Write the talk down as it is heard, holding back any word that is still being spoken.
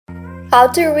How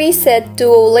to reset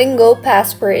Duolingo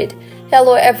password.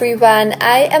 Hello everyone,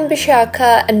 I am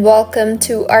Bishaka and welcome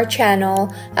to our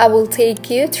channel. I will take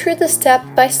you through the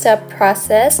step-by-step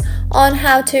process on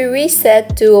how to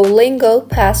reset Duolingo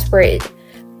password.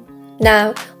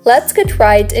 Now, let's get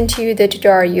right into the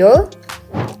tutorial.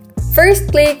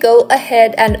 Firstly, go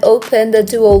ahead and open the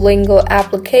Duolingo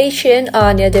application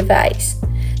on your device.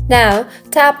 Now,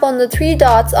 tap on the three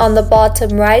dots on the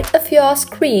bottom right of your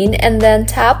screen and then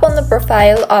tap on the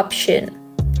profile option.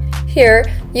 Here,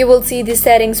 you will see the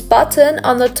settings button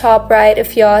on the top right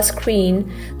of your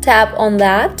screen. Tap on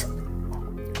that.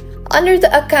 Under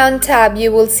the account tab,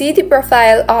 you will see the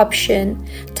profile option.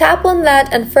 Tap on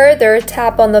that and further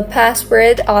tap on the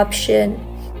password option.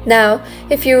 Now,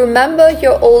 if you remember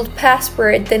your old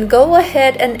password, then go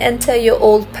ahead and enter your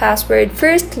old password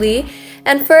firstly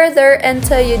and further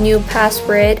enter your new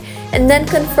password and then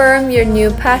confirm your new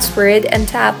password and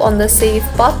tap on the save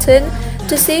button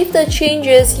to save the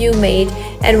changes you made,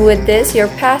 and with this your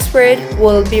password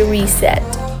will be reset.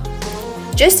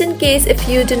 Just in case if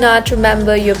you do not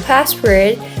remember your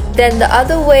password, then the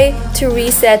other way to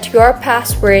reset your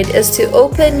password is to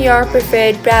open your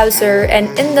preferred browser and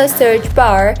in the search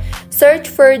bar, search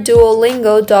for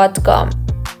duolingo.com.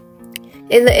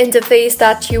 In the interface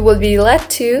that you will be led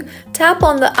to, tap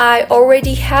on the I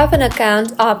already have an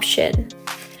account option.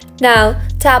 Now,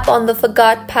 tap on the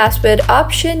Forgot Password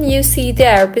option you see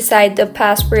there beside the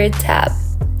Password tab.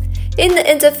 In the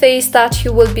interface that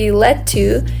you will be led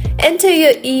to, enter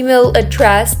your email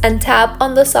address and tap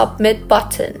on the Submit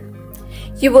button.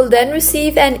 You will then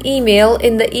receive an email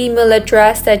in the email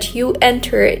address that you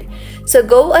entered, so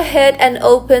go ahead and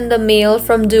open the mail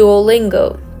from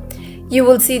Duolingo. You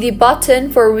will see the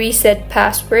button for Reset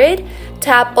Password,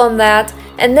 tap on that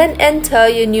and then enter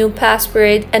your new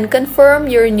password and confirm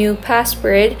your new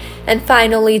password, and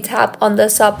finally tap on the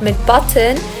Submit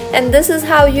button, and this is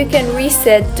how you can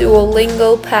reset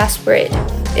Duolingo password.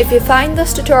 If you find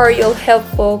this tutorial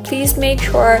helpful, please make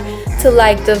sure to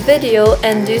like the video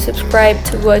and do subscribe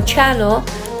to our channel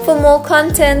for more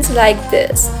content like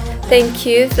this. Thank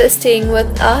you for staying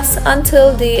with us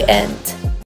until the end.